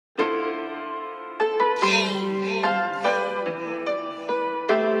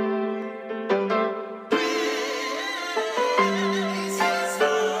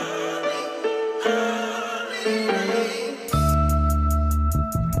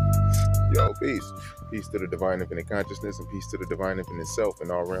Yo, peace. Peace to the divine infinite consciousness and peace to the divine infinite self in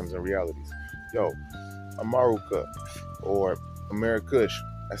all realms and realities. Yo, Amaru or Americush,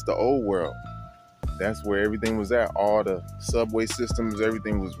 that's the old world. That's where everything was at. All the subway systems,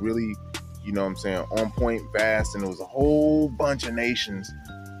 everything was really, you know what I'm saying, on point, vast, and it was a whole bunch of nations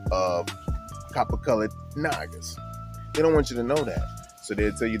of copper-colored Nagas. They don't want you to know that. So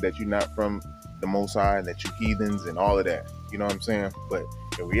they'll tell you that you're not from the Most High and that you heathens and all of that. You know what I'm saying? But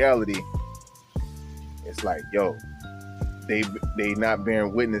in reality, it's like, yo, they not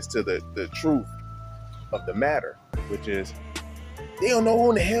bearing witness to the truth of the matter, which is they don't know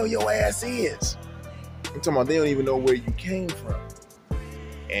who the hell your ass is. I'm talking about they don't even know where you came from.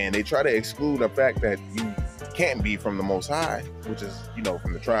 And they try to exclude the fact that you can't be from the Most High, which is, you know,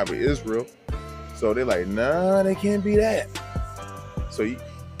 from the tribe of Israel. So they're like, nah, they can't be that. So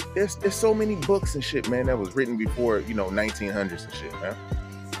there's so many books and shit, man, that was written before, you know, 1900s and shit, man.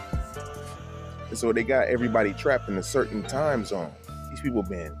 And so they got everybody trapped in a certain time zone.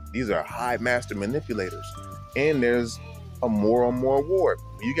 These are high master manipulators. And there's a more on more war.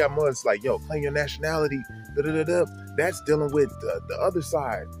 You got muds like, yo, claim your nationality, that's dealing with the other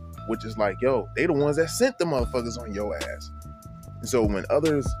side, which is like, yo, they the ones that sent the motherfuckers on your ass. And so when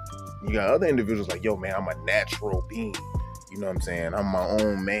you got other individuals like, yo, man, I'm a natural being. You know what I'm saying? I'm my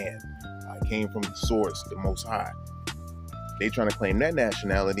own man. I came from the source, the Most High. They trying to claim that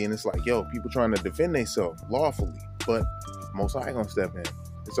nationality, and it's like, yo, people trying to defend themselves lawfully, but Most High gonna step in.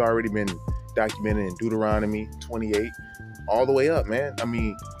 It's already been documented in Deuteronomy 28, all the way up, man. I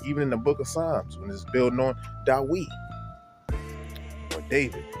mean, even in the book of Psalms, when it's building on Dawid, or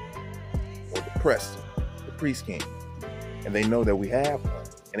David, or the Prestor, the priest king. And they know that we have one.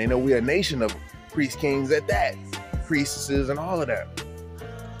 And they know we're a nation of priest kings at that. Priestesses and all of that.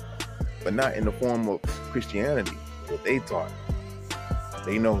 But not in the form of Christianity, what they taught.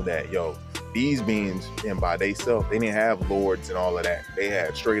 They know that, yo, these beings, and by themselves, they didn't have lords and all of that. They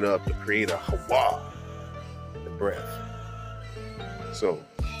had straight up the creator, Hawa, the breath. So,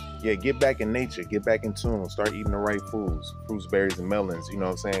 yeah, get back in nature, get back in tune, start eating the right foods, fruits, berries, and melons, you know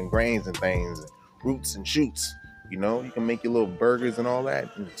what I'm saying, grains and things, and roots and shoots. You know, you can make your little burgers and all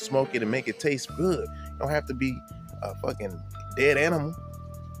that and smoke it and make it taste good. You don't have to be a fucking dead animal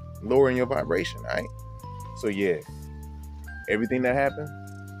lowering your vibration, all right? So, yeah, everything that happened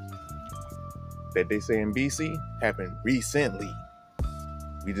that they say in BC happened recently.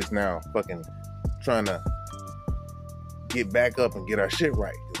 We just now fucking trying to get back up and get our shit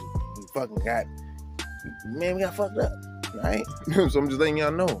right. We got fucked up, right? So I'm just letting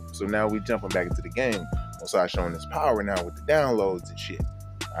y'all know. So now we jumping back into the game. We'll start showing this power now with the downloads and shit.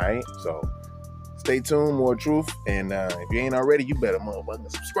 All right, so stay tuned, more truth. And if you ain't already, you better motherfucking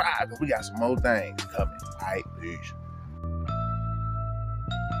subscribe, because we got some more things coming. All right, peace.